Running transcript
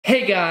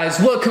Hey guys,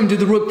 welcome to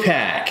the Rook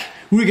Pack.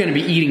 We're gonna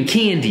be eating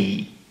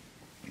candy.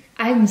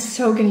 I'm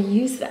so gonna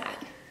use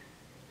that.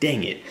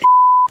 Dang it.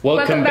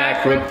 Welcome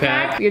back, Rook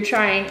Pack. We're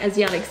trying, as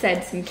Yannick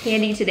said, some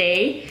candy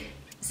today,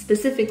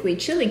 specifically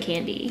chili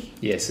candy.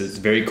 Yes, it's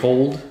very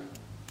cold.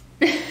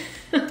 That's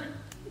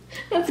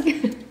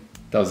good.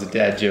 That was a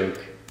dad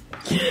joke.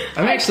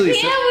 I'm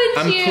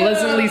you.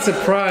 pleasantly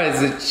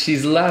surprised that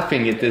she's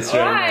laughing at this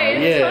right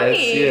now. It's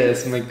funny.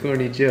 Yes, my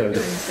corny joke.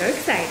 I'm so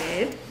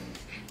excited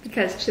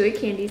because chili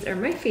candies are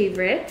my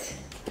favorite.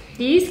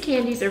 These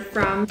candies are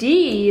from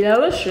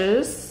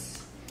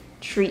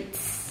Delicious.Treatss.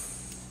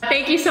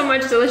 Thank you so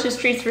much,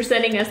 Delicious.Treatss, for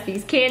sending us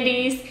these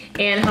candies,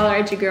 and holler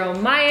at your girl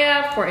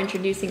Maya for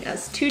introducing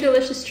us to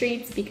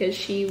Delicious.Treatss because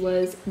she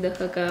was the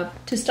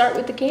hookup to start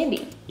with the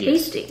candy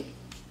tasting.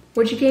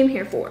 What you came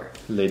here for?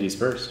 Ladies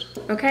first.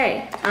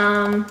 Okay,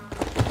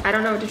 I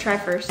don't know what to try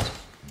first.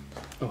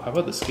 Oh, how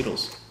about the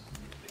Skittles?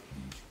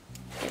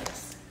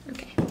 Yes,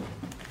 okay.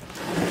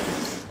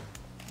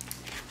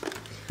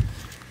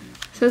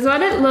 So this is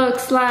what it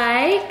looks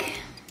like.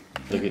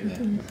 Look at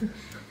that.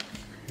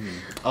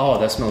 Oh,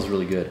 that smells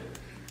really good.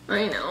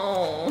 I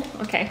know.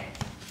 Okay.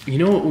 You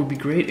know what would be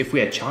great? If we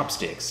had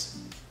chopsticks.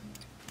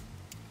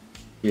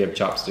 We have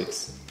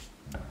chopsticks.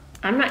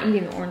 I'm not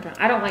eating the orange one.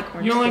 I don't like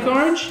orange. You don't like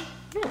orange?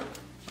 No.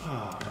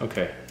 Ah,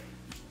 okay.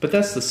 But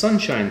that's the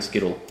sunshine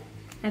Skittle.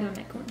 I don't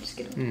like orange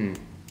Skittles.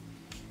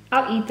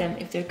 I'll eat them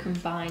if they're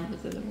combined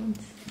with other ones.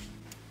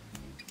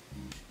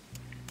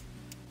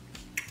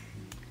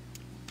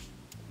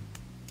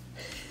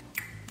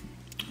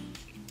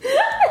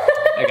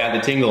 I got the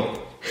tingle.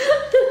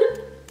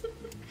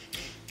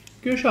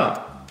 Give it a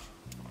shot.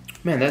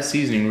 Man, that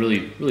seasoning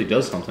really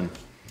does something.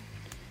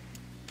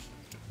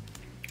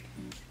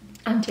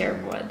 I'm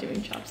terrible at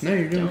doing chopsticks. No,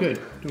 you're doing good.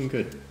 Doing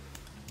good.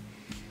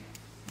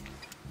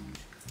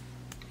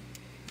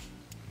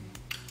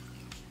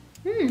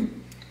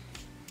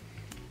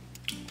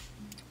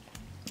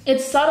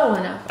 It's subtle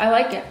enough. I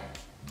like it.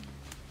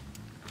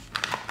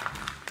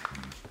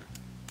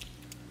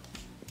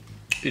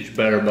 It's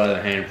better by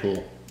the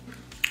handful.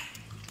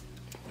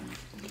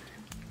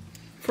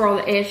 For all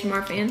the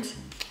ASMR fans.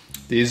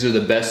 These are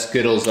the best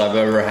Skittles I've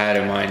ever had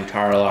in my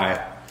entire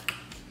life.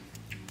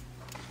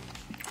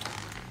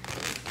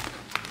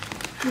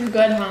 It's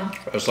good, huh?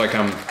 It's like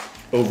I'm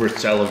over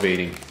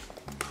salivating.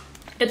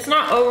 It's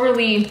not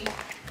overly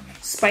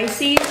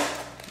spicy.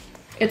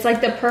 It's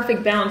like the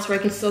perfect balance where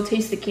I can still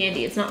taste the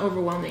candy. It's not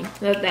overwhelming.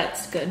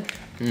 That's good.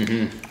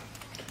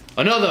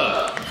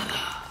 Another!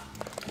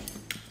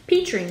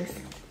 Peach rings.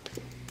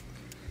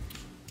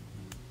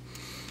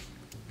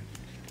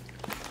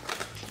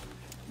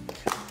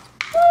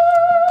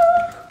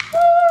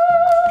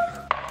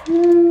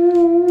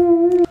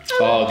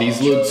 Oh, these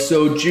look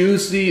so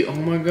juicy. Oh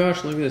my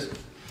gosh, look at this. All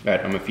right,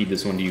 I'm gonna feed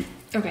this one to you.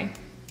 Okay.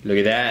 Look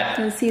at that.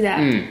 Let's see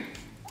that.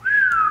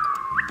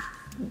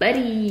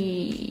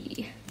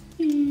 Buddy.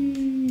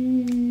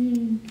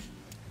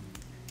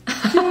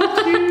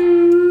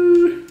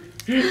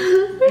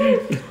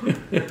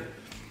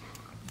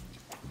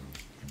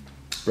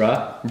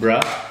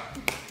 Bruh.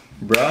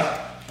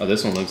 Oh,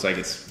 this one looks like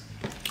it's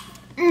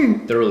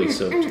thoroughly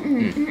soaked.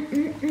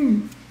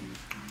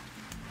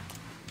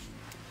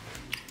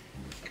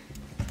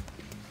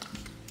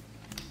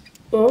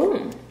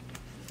 Oh.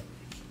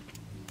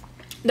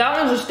 That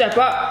one's a step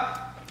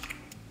up.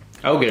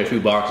 I'll get a few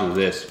boxes of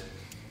this.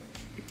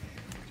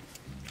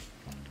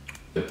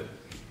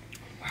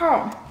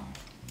 Wow.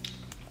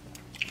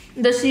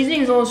 The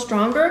seasoning's a little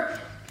stronger,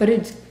 but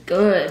it's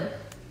good.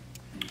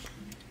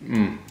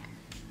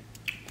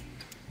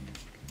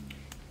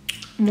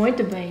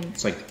 Muito bem.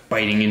 It's like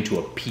biting into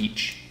a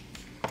peach.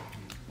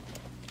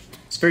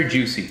 It's very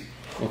juicy.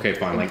 Okay,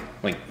 fine.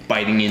 Like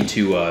biting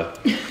into a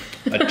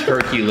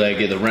turkey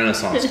leg at the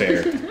Renaissance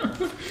Fair.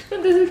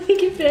 That doesn't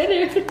make it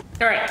better.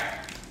 All right.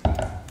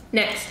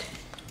 Next,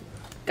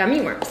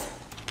 gummy worms.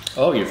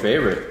 Oh, your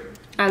favorite.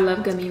 I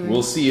love gummy worms.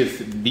 We'll see if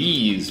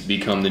these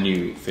become the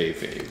new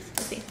fave.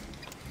 Let's see.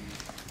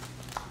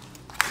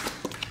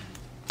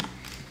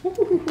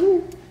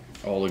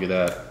 Oh, look at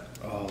that.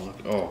 Oh, look.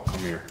 Oh, come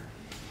here.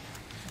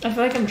 I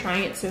feel like I'm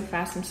trying it so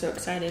fast. I'm so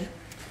excited.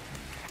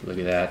 Look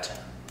at that.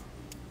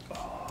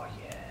 Oh,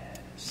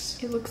 yes.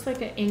 It looks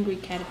like an angry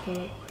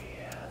caterpillar. Oh,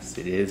 yes.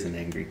 It is an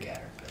angry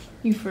caterpillar.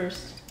 You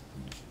first.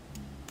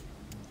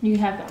 You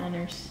have the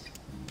honors.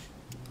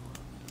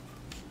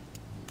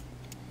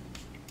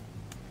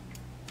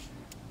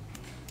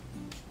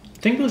 I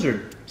think those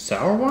are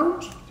sour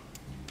worms?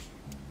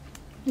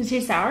 Is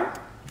he sour?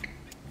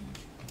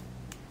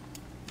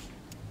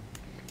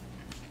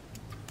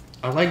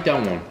 I like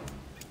that one.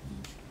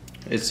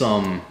 It's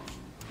what's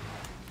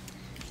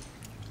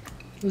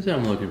that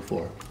I'm looking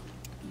for?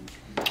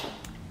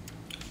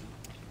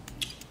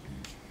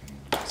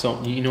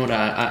 So you know what?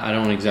 I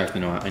don't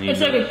exactly know. I need. It's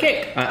like a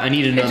kick. I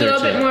need another. It's a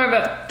little bit more of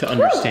a to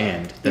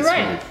understand. That's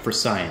right. for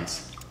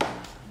science.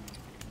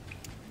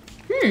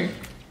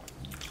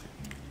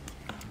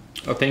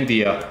 I think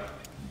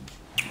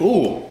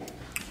ooh,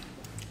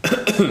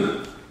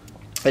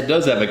 it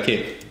does have a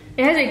kick.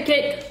 It has a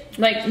kick.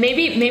 Like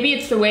maybe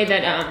it's the way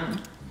that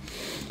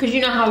because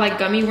you know how like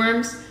gummy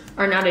worms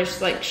are not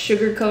as like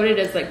sugar coated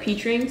as like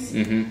peach rings.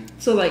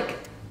 So like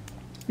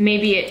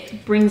maybe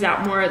it brings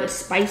out more of the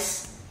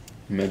spice.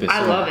 Maybe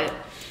I love it.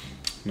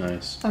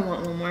 Nice. I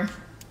want one more.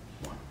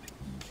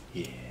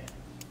 Yeah.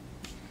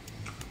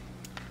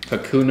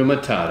 Hakuna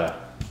Matata.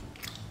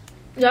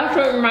 That's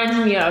what it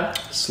reminds me of.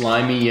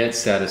 Slimy yet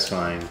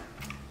satisfying.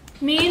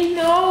 Me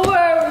no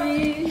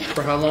worries.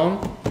 For how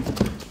long?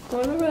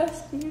 For the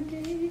rest of your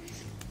days.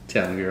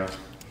 Tell him, girl.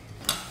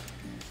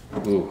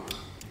 Ooh.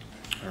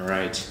 All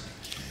right.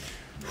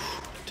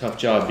 Tough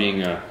job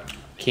being a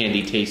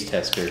candy taste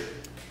tester,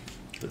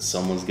 but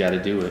someone's got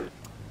to do it.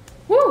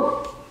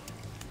 Woo!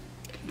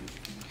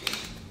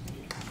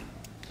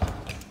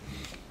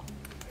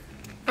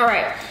 All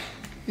right.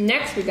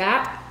 Next we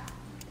got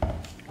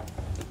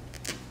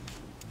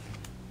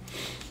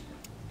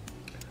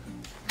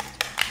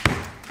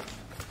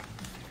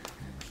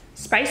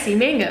spicy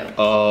mango.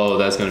 Oh,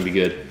 that's gonna be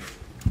good.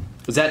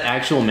 Was that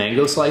actual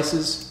mango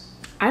slices?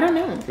 I don't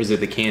know. Or is it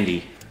the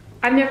candy?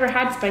 I've never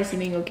had spicy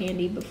mango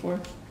candy before.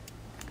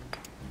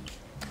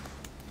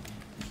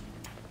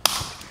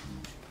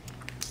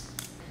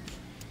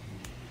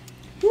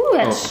 Ooh,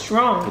 that's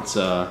strong. It's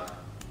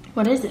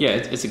What is it? yeah,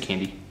 it's a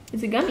candy.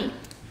 It's a gummy.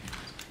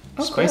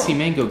 Oh, Spicy cool.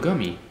 mango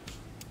gummy.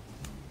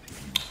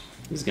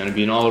 This is gonna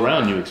be an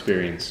all-around new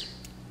experience.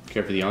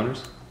 Care for the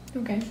honors?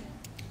 Okay.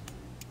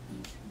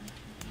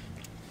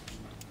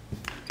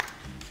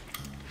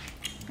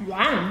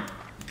 Wow.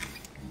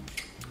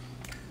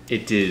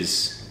 It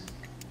is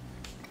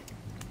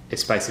a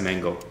spicy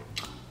mango.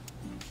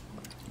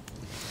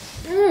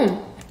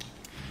 Mmm.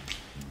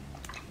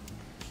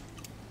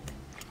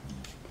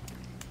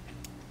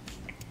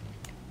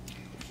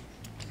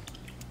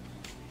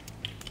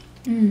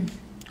 Mmm.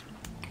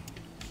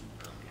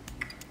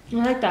 I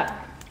like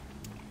that.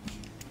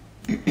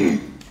 I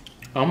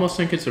almost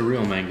think it's a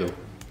real mango.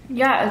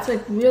 Yeah, it's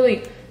like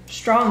really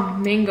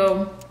strong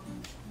mango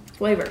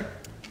flavor.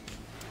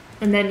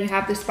 And then you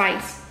have the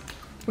spice,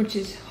 which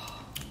is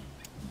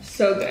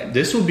so good.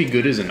 This would be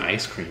good as an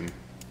ice cream.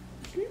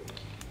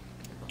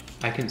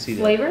 I can see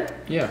that. Flavor?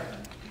 Yeah.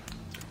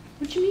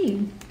 What you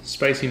mean?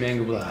 Spicy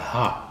mango, blah,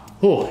 hot.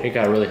 Oh, it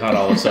got really hot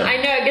all of a sudden. I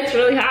know, it gets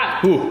really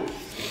hot. Ooh,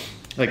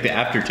 like the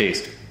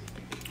aftertaste.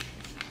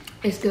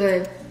 It's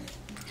good.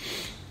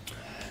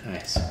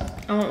 Nice.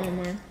 I want one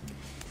more.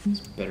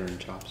 It's better than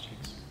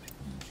chopsticks.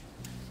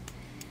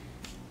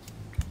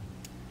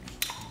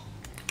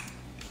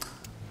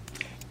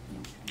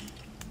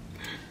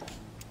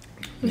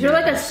 Is there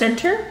like a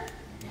center?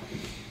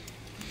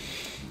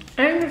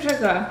 I think there's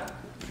like a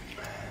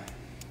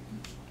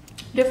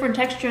different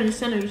texture in the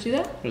center. You see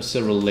that? There's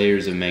several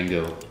layers of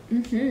mango.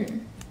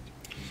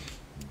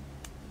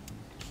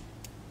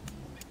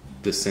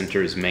 The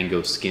center is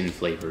mango skin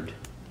flavored.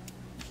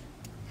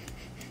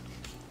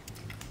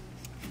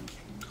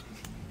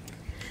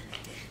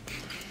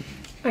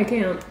 I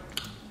can't.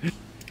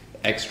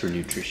 Extra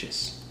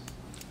nutritious.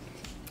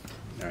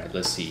 All right,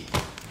 let's see.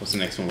 What's the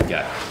next one we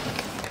got?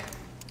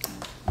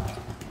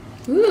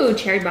 Ooh,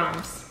 cherry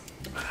bombs.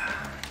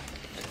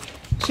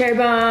 Cherry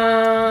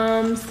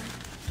bombs.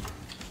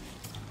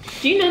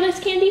 Do you know this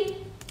candy?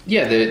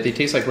 Yeah, they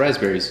taste like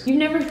raspberries. You've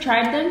never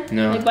tried them?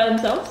 No. Like by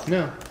themselves?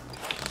 No,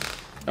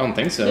 I don't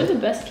think They're so. the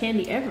best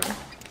candy ever.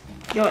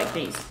 You'll like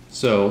these.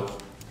 So,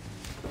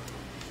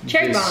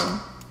 Cherry this bomb.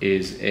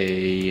 is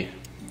a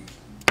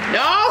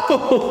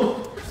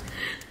no.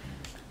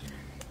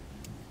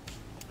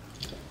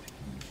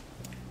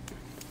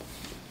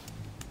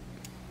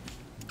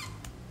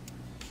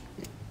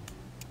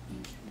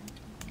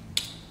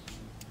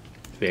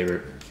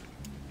 Favorite.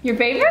 Your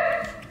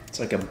favorite? It's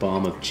like a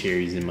bomb of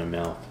cherries in my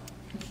mouth.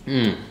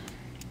 Mmm.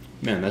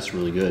 Man, that's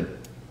really good.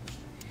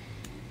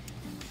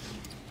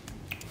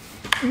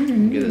 Look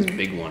at this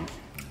big one.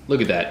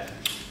 Look at that.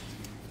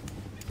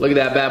 Look at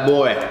that bad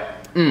boy.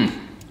 Mmm.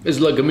 It's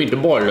like a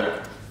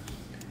meatball.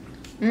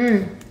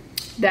 Mmm.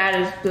 That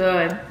is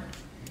good.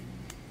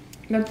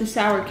 Got the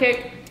sour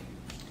kick.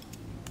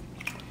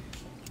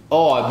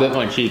 Oh, I bit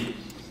my cheek.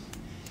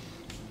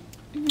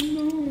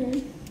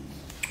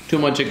 Too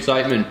much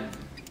excitement.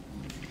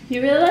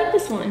 You really like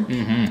this one.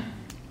 Mm-hmm.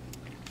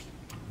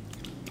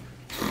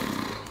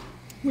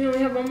 We only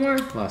have one more.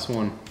 Last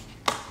one.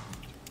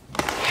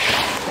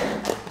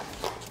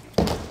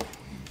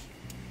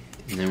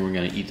 And then we're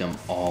gonna eat them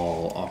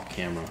all off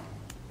camera.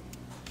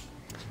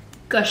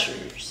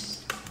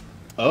 Gushers.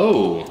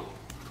 Oh.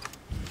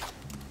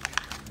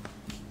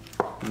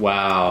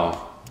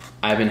 Wow.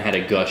 I haven't had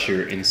a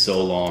gusher in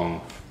so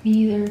long. Me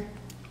either.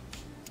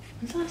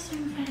 When's the last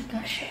time we've had a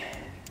gusher?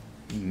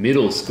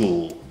 Middle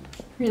school.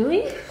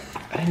 Really?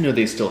 I didn't know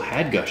they still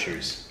had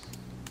gushers.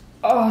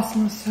 Oh, it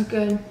smells so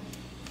good.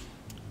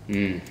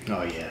 Mmm.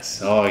 Oh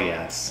yes. Oh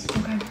yes.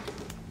 Okay.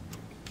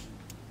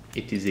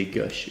 It is a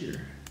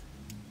gusher.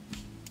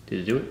 Did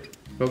it do it?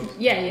 Focus?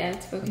 Yeah,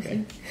 it's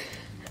focusing.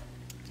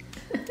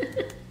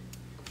 Okay.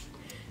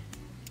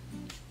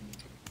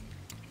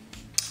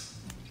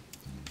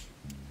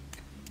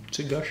 It's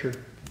a gusher.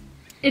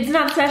 It's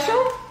not special?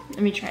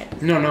 Let me try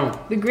this. No.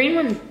 The green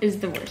one is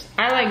the worst.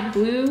 I like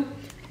blue,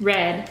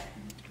 red,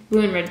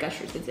 blue and red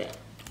gushers. That's it.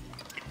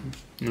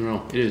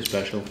 No, it is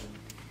special.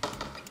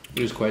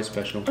 It is quite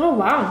special. Oh,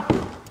 wow.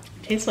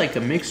 Tastes like a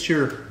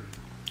mixture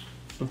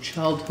of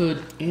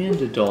childhood and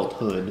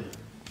adulthood.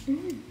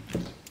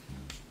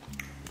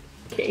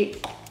 Okay.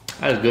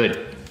 That is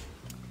good.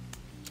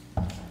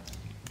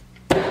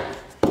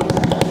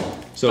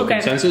 So, Okay.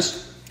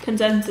 consensus?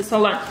 Consensus.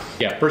 Hold on.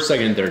 Yeah, first,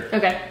 second, and third.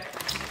 Okay.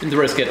 And the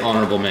rest get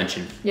honorable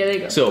mention. Yeah, there you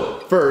go.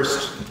 So,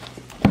 first,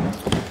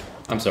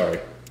 I'm sorry.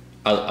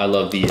 I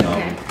love the,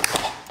 Okay.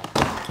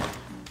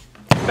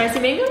 Spicy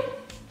mango?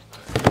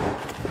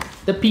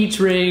 the peach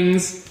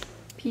rings.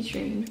 Peach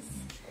rings.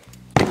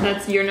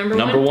 That's your number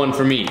one? Number one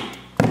for me.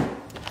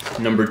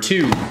 Number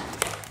two,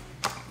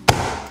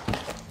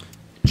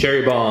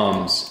 cherry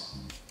bombs.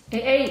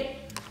 Hey.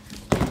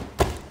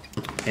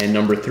 And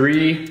number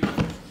three,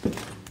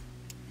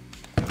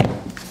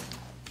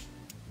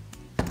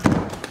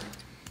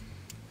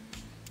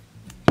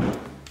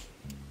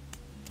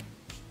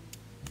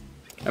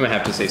 I'm gonna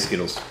have to say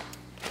Skittles.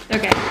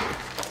 Okay.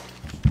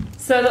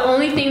 So the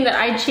only thing that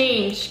I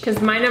changed,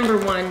 because my number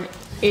one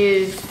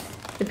is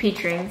the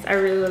peach rings. I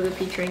really love the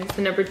peach rings.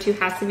 The number two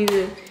has to be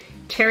the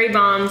cherry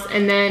bombs.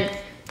 And then,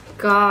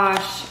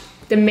 gosh,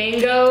 the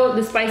mango,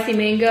 the spicy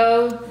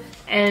mango,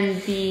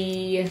 and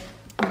the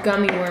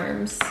gummy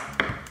worms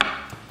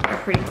are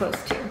pretty close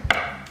too.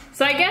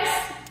 So I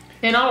guess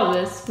in all of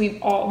this, we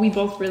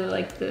both really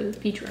like the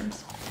peach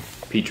worms.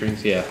 Peach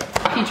rings, yeah.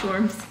 Peach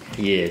worms.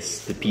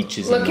 Yes, the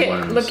peaches and the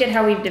worms. Look at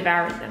how we've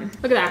devoured them.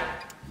 Look at that.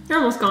 They're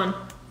almost gone.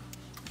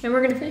 And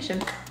we're gonna finish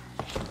them.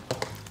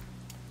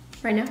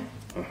 Right now.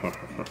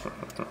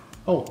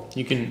 Oh,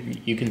 you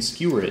can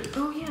skewer it.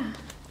 Oh yeah.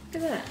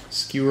 Look at that.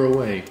 Skewer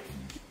away.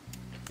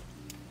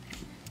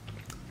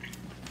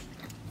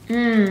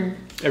 Mmm.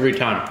 Every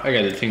time. I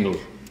got the tingles.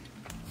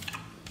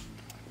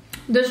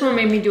 This one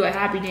made me do a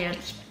happy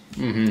dance.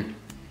 Mm-hmm.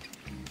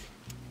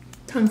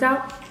 Tongues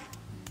out.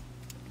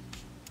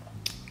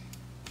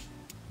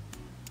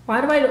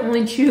 Why do I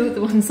only chew with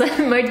one side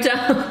of my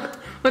tongue?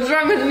 What's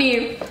wrong with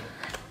me?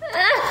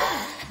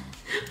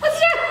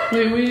 What's wrong?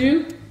 Wait, will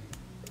you?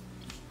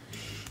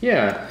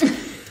 Yeah.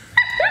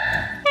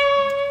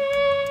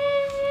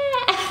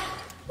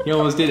 You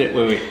almost did it.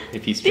 Wait.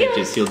 If he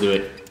stretches, he'll do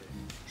it.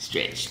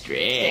 Stretch,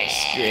 stretch,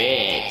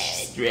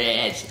 stretch,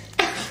 stretch.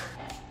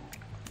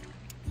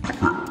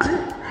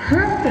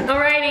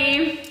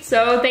 Alrighty.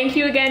 So thank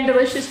you again,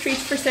 Delicious.Treatss,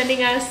 for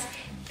sending us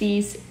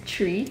these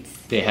treats.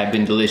 They have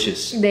been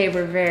delicious. They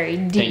were very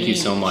deep. Thank you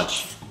so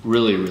much.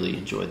 Really, really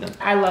enjoyed them.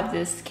 I love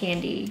this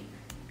candy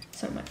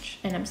so much,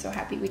 and I'm so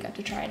happy we got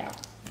to try it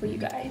out for you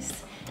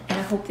guys. And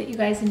I hope that you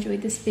guys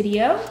enjoyed this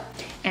video.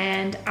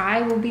 And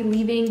I will be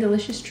leaving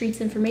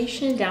Delicious.Treatss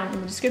information down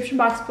in the description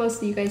box below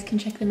so you guys can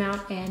check them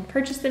out and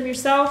purchase them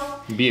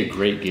yourself. It'd be a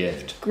great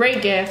gift.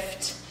 Great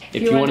gift.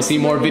 If you want to see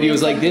more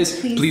videos like this,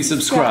 please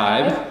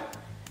subscribe.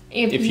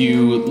 If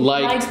you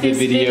liked the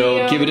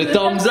video, give it a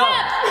thumbs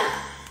up.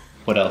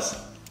 What else?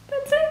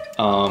 That's it.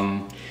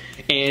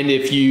 And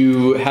if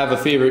you have a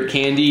favorite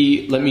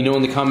candy, let me know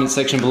in the comment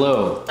section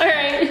below. All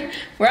right.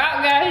 We're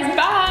out, guys. Bye.